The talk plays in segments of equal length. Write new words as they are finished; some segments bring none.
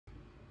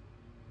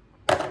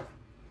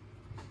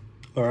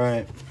All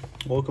right,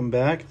 welcome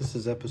back. This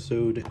is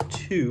episode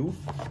 2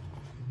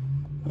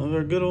 of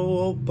our good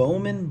old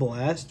Bowman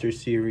Blaster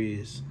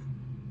series.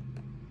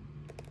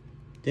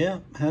 Yeah,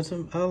 had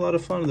a lot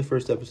of fun in the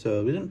first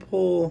episode. We didn't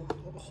pull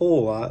a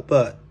whole lot,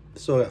 but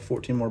still got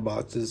 14 more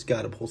boxes.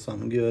 Got to pull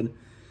something good.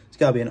 It's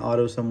got to be an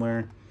auto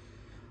somewhere.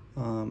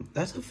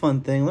 That's a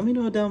fun thing. Let me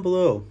know down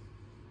below.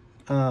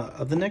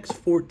 Of the next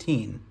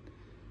 14,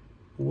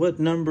 what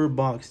number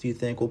box do you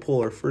think we'll pull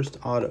our first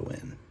auto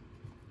in?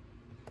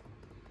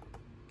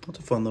 That's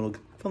a fun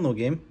little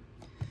game.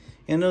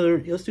 And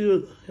let's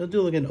do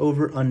like an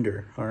over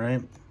under. All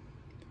right. I'm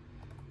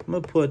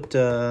gonna put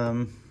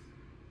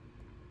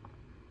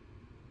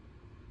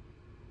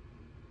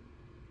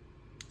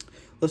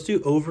let's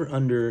do over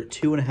under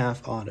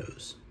 2.5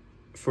 autos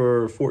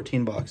for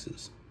 14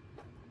 boxes.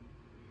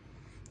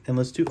 And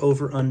let's do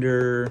over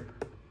under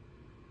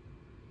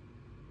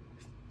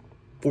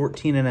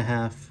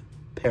 14.5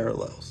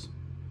 parallels.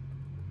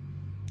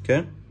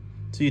 Okay?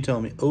 So you tell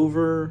me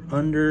over,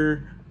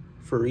 under,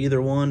 for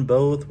either one,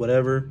 both,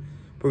 whatever.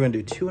 We're going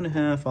to do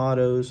 2.5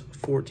 autos,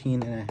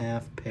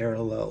 14.5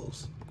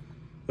 parallels,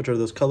 which are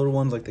those color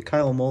ones like the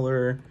Kyle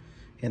Muller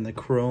and the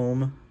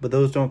chrome, but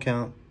those don't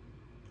count.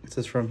 It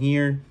says from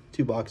here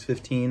to box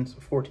 15, so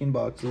 14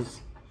 boxes.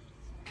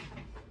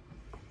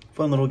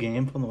 Fun little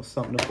game, fun little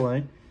something to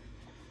play.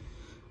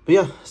 But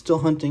yeah, still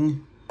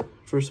hunting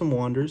for some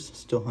wanders,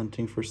 still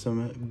hunting for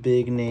some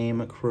big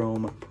name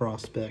chrome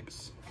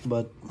prospects.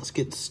 But let's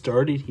get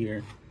started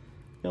here.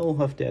 Got a little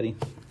Huff Daddy.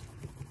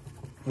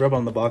 Rub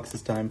on the box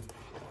this time.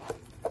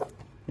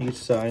 Each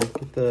side.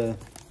 Get the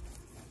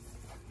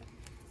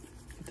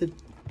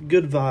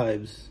good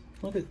vibes.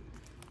 Look at,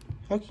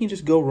 how can you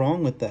just go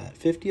wrong with that?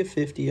 50 of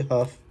 50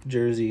 Huff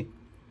jersey.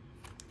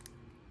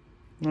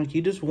 Like,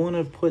 you just want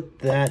to put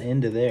that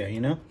into there,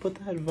 you know?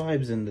 Put that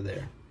vibes into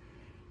there.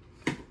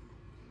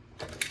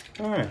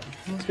 Alright,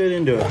 let's get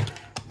into it.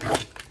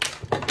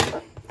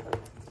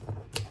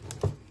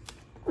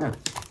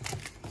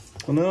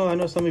 Well, no, I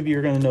know some of you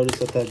are going to notice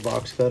that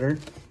box cutter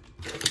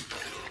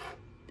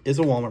is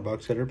a Walmart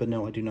box cutter, but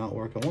no, I do not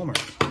work at Walmart.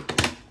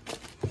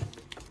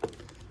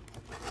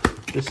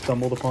 Just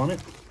stumbled upon it.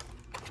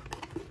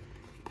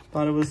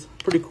 Thought it was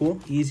pretty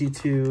cool, easy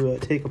to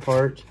take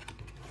apart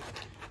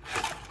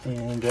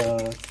and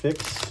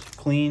fix,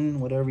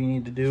 clean, whatever you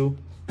need to do.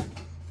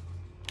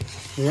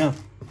 So yeah,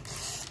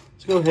 let's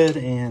go ahead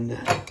and,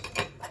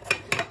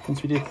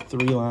 since we did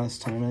 3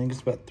 last time, I think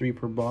it's about 3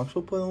 per box,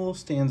 we'll put a little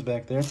stands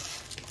back there.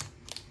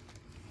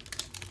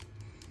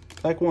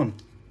 Pack 1.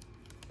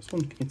 This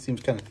one, it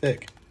seems kind of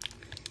thick.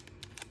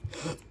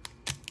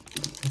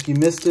 If you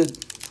missed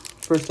it,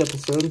 first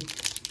episode,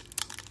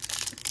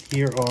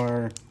 here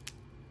are,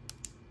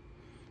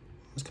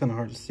 it's kind of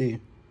hard to see.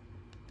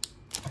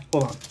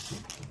 Hold on.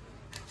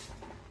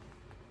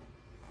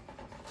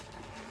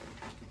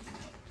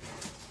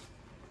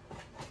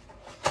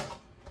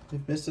 If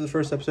you missed the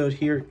first episode,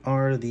 here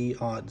are the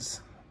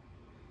odds.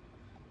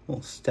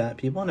 Little stat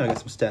people. I know I got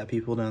some stat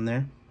people down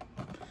there.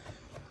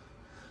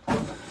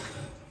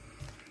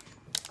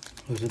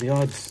 Those are the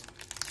odds.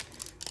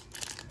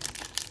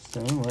 So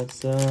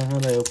let's, how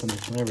did I open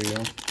this? There we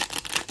go.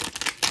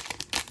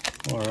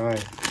 All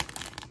right.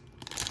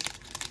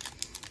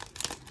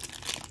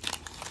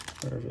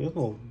 Perfect. It's a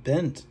little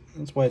bent.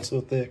 That's why it's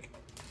so thick.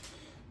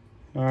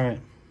 All right.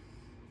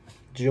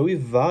 Joey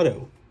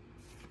Votto.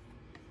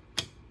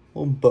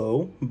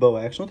 Little bow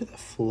action. Look at the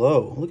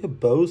flow. Look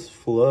at Bo's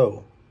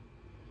flow.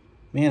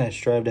 Man, I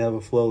strive to have a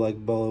flow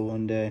like Bo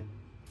one day.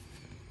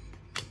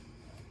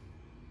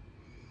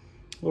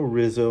 Little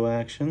Rizzo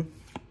action.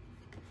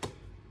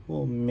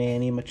 Little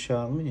Manny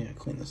Machado. Let me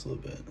clean this a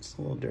little bit. It's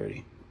a little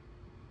dirty.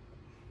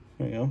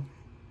 There we go.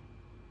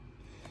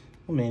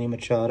 Little Manny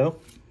Machado.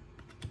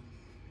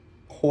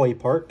 Hoy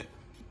Park.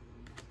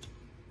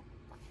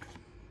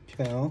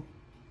 Cal.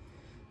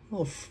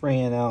 Little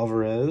Fran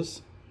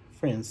Alvarez.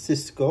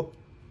 Francisco.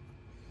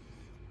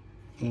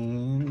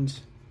 And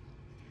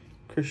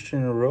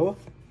Christian Aroa.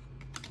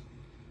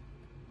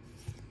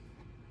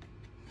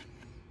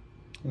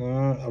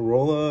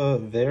 Aloe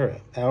Vera.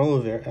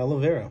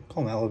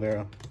 Call him Aloe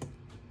Vera.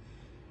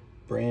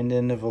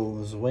 Brandon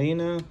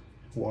Valenzuela,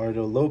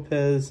 Eduardo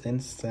Lopez,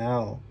 and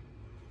Sal.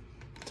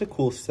 It's a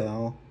cool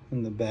Sal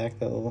in the back,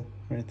 that little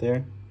right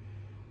there.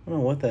 I don't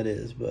know what that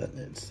is, but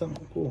it's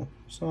something cool.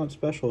 It's not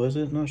special, is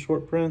it? Not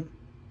short print.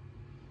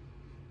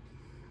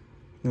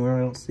 Where I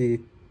don't see.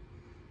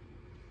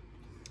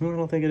 I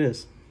don't think it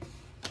is.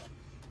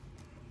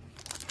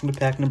 Into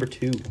pack number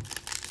 2.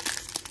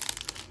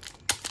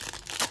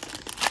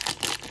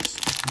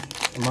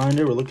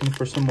 Reminder, we're looking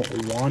for some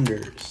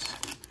wanders.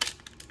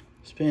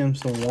 Spam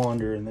some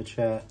wander in the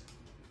chat.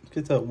 Let's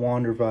get that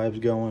wander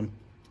vibes going.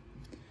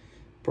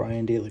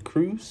 Brian De La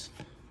Cruz.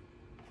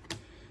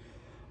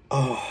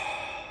 Oh.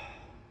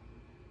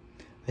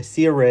 I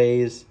see a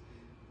Rays.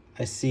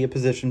 I see a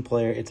position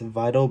player. It's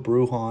Vital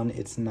Brujan.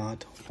 It's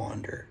not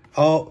Wander.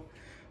 Oh,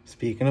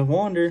 speaking of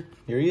Wander,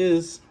 here he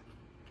is.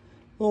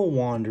 Little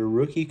Wander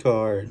rookie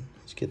card.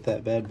 Let's get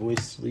that bad boy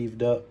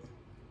sleeved up.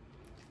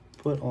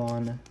 put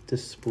on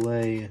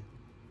display.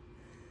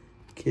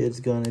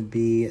 Kid's gonna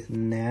be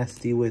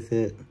nasty with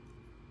it.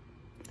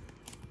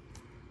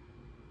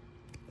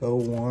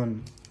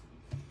 01.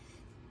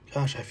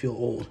 Gosh, I feel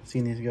old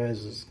seeing these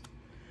guys'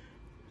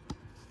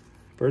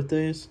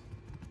 birthdays.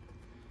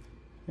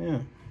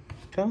 Yeah,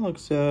 kind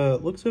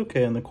of looks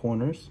okay in the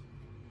corners.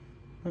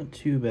 Not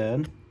too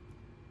bad.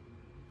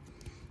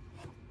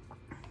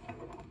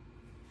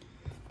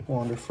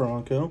 Wander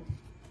Franco.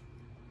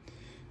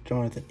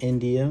 Jonathan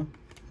India.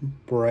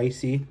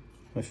 Brycey,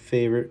 my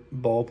favorite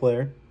ball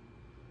player.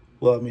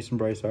 Love me some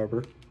Bryce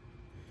Harper.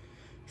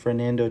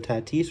 Fernando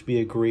Tatis would be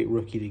a great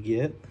rookie to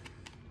get.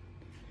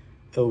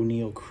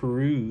 O'Neal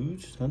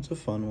Cruz, that's a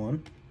fun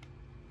one.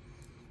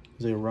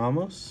 Jose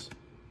Ramos.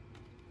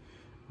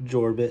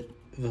 Jorbit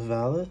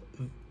Vivala.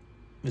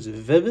 Is it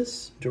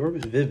Vivis?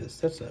 Jorbit Vivis.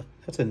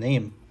 That's a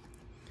name.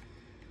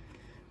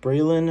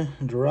 Braylon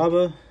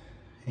Duraba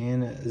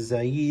and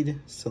Zaid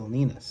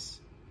Salinas.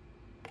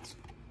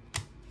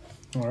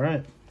 All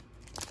right.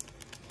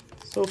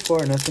 So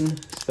far, nothing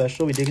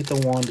special. We did get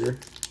the Wander.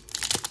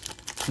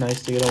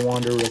 Nice to get a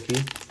Wander rookie.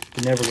 You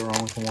can never go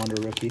wrong with a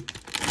Wander rookie.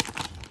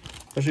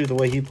 Especially the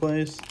way he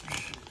plays.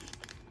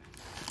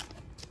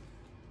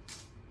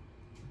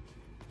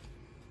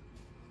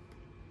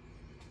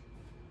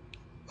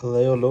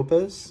 Leo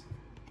Lopez.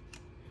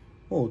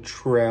 Little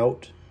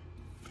Trout.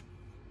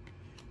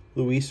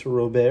 Luis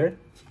Robert.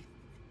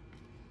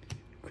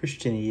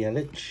 Christian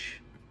Yelich.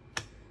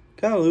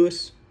 Kyle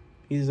Lewis.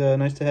 He's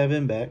nice to have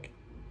him back.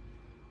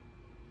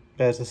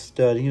 Guy's a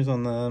stud. He was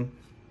on the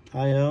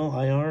IL,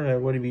 IR, or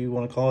whatever you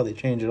want to call it. They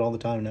change it all the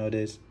time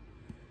nowadays.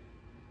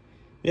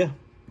 Yeah.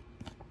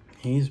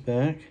 He's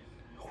back.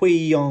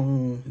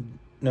 Huiyong.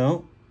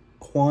 No.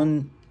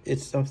 Juan.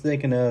 I'm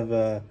thinking of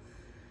the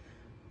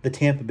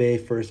Tampa Bay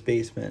first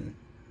baseman.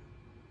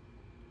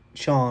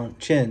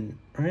 Chen,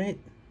 right?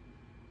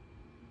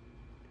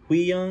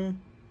 Huiyong?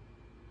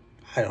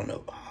 I don't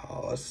know.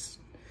 Oh,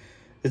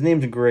 his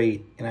name's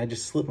great, and I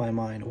just slipped my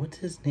mind. What's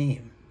his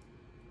name?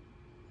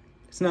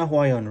 It's not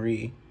Huai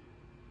Henry.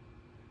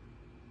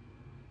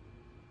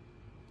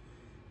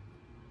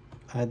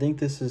 I think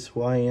this is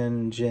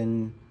Huayan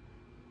Jin.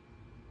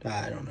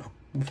 I don't know.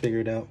 We'll figure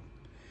it out.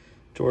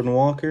 Jordan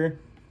Walker.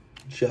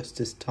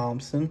 Justice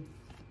Thompson.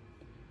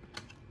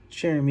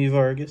 Jeremy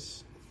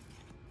Vargas.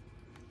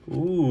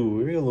 Ooh,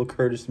 we got a little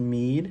Curtis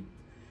Mead.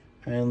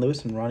 Ryan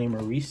Lewis and Ronnie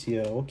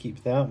Mauricio. We'll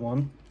keep that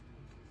one.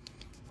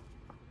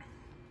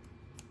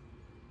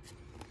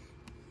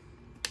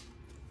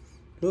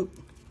 Oop.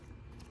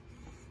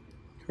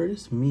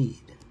 Curtis Mead.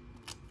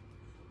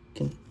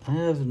 I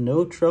have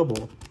no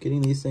trouble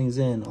getting these things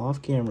in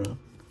off camera.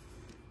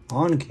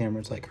 On camera,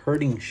 it's like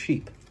herding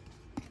sheep.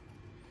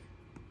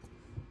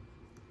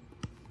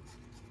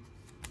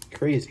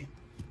 Crazy.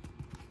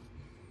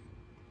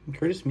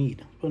 Curtis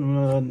Mead. Put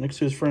him next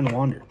to his friend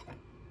Wander.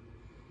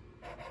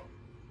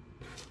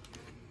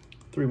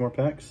 3 more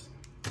packs.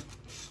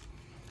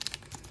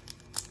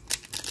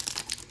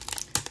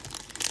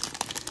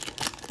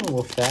 A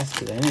little fast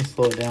today. I need to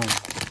slow it down.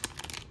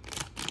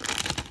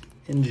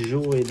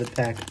 Enjoy the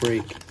pack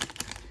break.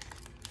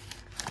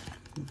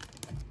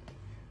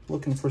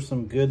 Looking for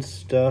some good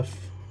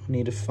stuff.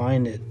 Need to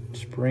find it.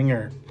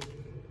 Springer.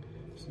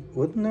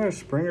 Wasn't there a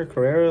Springer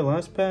Carrera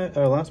last pack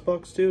or last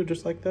box too?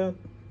 Just like that.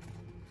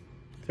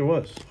 There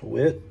was a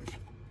Witt.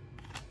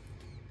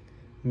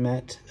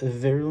 Matt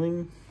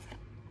Verling.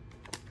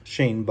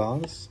 Shane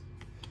Boz.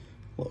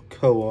 A little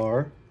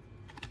Coar.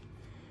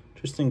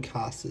 Tristan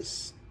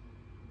Casas.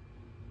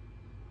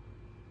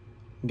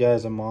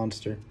 Guy's a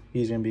monster.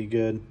 He's going to be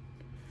good.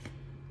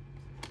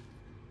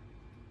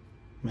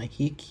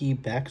 Mahiki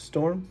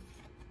Backstorm.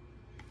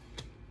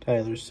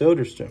 Tyler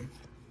Soderstrom.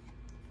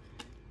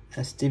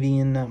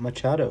 Estevian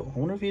Machado. I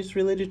wonder if he's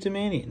related to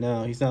Manny.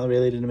 No, he's not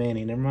related to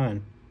Manny. Never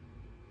mind.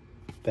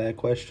 Bad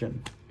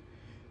question.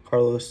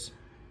 Carlos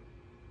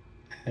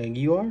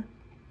Aguilar.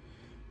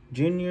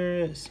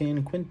 Junior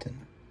San Quintin.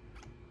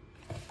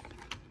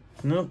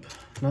 Nope.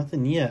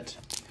 Nothing yet.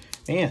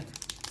 Man.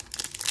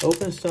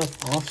 Open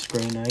stuff off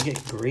screen. I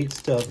get great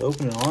stuff.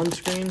 Open it on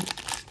screen.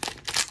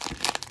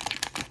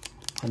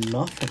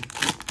 Nothing.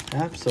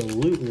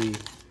 Absolutely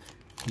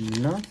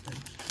nothing.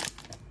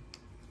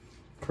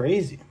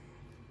 Crazy.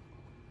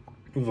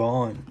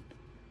 Vaughn.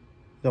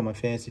 He's on my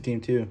fantasy team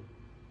too.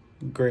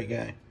 Great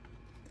guy.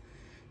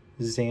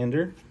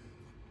 Xander.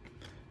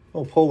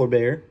 Oh, Polar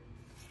Bear.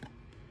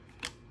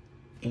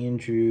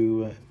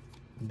 Andrew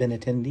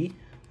Benintendi.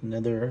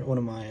 Another one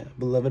of my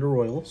beloved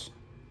Royals.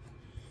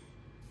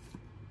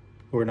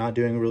 We're not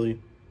doing really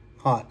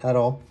hot at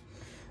all,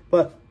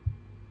 but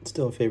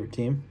still a favorite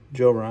team.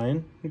 Joe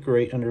Ryan, a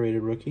great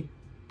underrated rookie.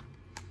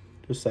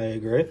 Josiah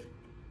Gray.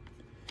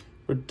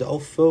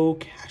 Rodolfo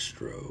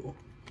Castro.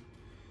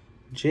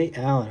 Jay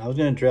Allen. I was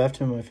going to draft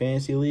him in my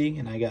fantasy league,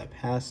 and I got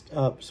passed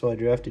up, so I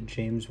drafted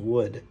James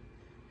Wood.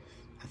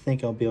 I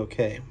think I'll be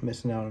okay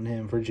missing out on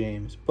him for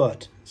James,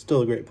 but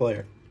still a great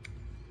player.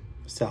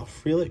 Sal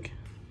Frelick.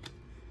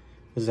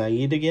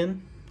 Zaid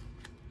again.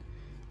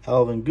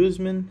 Alvin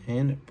Guzman,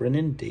 and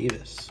Brennan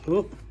Davis.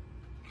 Oh,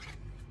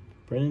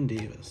 Brennan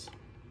Davis.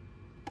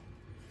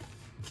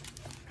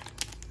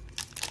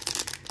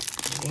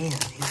 Man,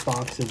 these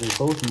boxes are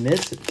both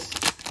misses.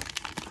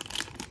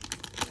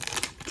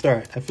 It's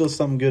alright, I feel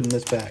something good in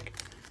this pack.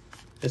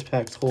 This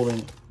pack's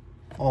holding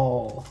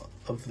all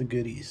of the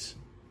goodies.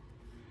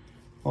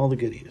 All the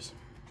goodies.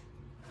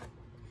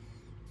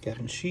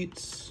 Gavin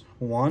Sheets,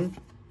 Juan,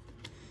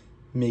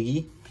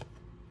 Miggy,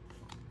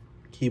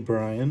 Key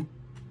Bryan,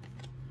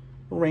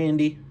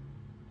 Randy,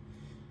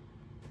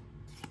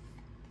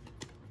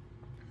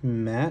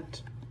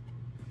 Matt,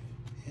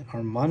 and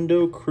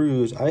Armando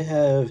Cruz. I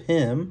have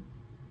him.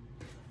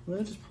 Let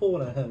me just pull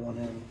what I have on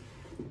him.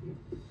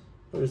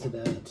 Where's it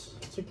at?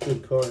 It's a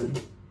good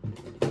card.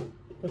 I'm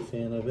a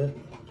fan of it.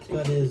 It's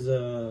got his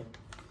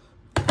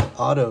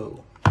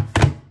auto.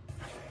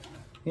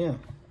 Yeah.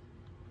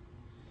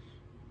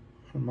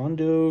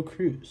 Armando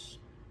Cruz.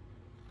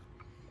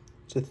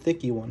 It's a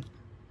thicky one.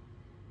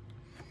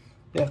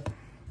 Yep.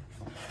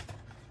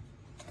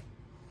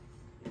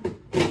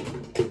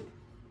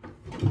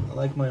 I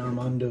like my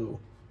Armando.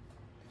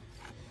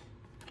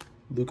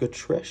 Luca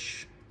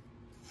Tresh.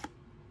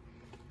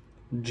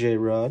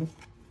 J-Rod.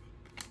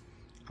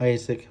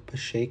 Isaac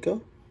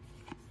Pacheco.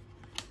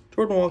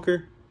 Jordan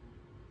Walker.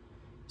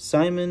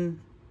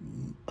 Simon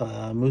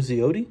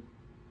Muzziotti.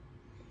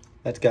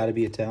 That's got to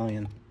be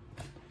Italian.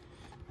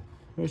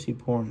 Where's he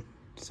born?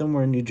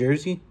 Somewhere in New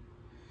Jersey.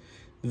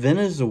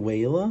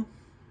 Venezuela.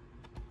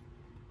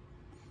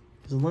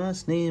 His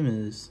last name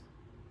is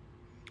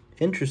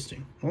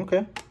interesting.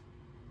 Okay.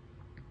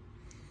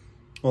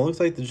 Well, it looks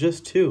like there's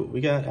just two.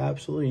 We got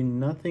absolutely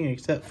nothing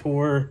except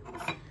for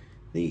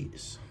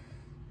these.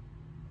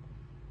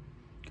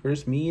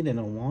 Curtis Mead and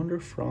a Wander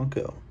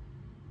Franco.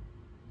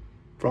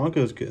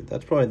 Franco's good.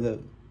 That's probably the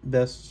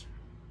best.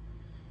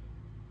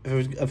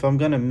 If I'm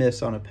going to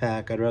miss on a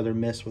pack, I'd rather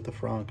miss with a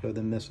Franco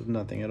than miss with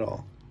nothing at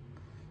all.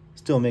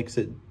 Still makes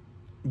it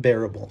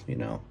bearable, you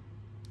know.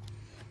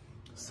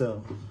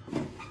 So,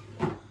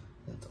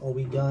 that's all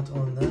we got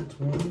on that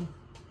one.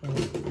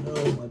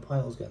 No, my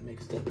piles got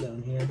mixed up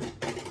down here.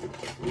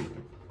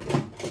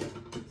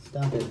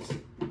 Stop it.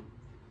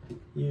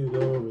 You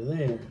go over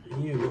there.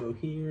 You go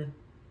here.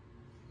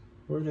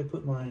 Where did I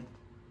put mine?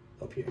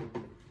 Up here.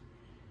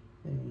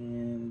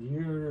 And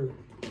you're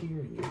here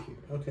and you're here.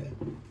 Okay.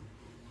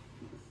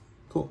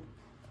 Cool.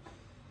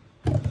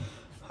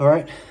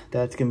 Alright,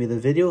 that's going to be the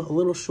video. A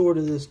little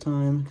shorter this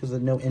time because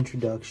of no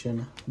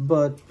introduction.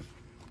 But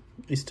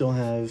we still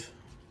have,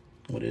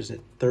 what is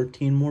it,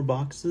 13 more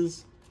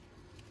boxes?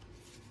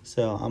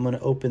 So I'm going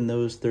to open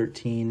those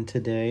 13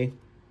 today.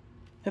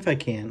 If I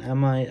can. I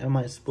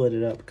might split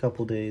it up a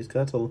couple days.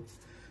 Cause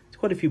it's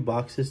quite a few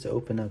boxes to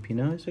open up, you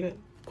know? So I got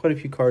quite a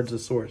few cards to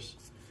source.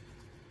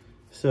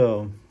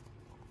 So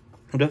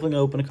I'm definitely going to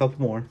open a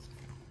couple more.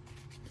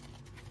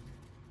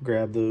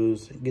 Grab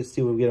those,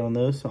 see what we get on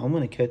those. So I'm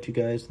going to catch you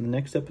guys in the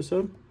next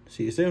episode.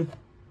 See you soon.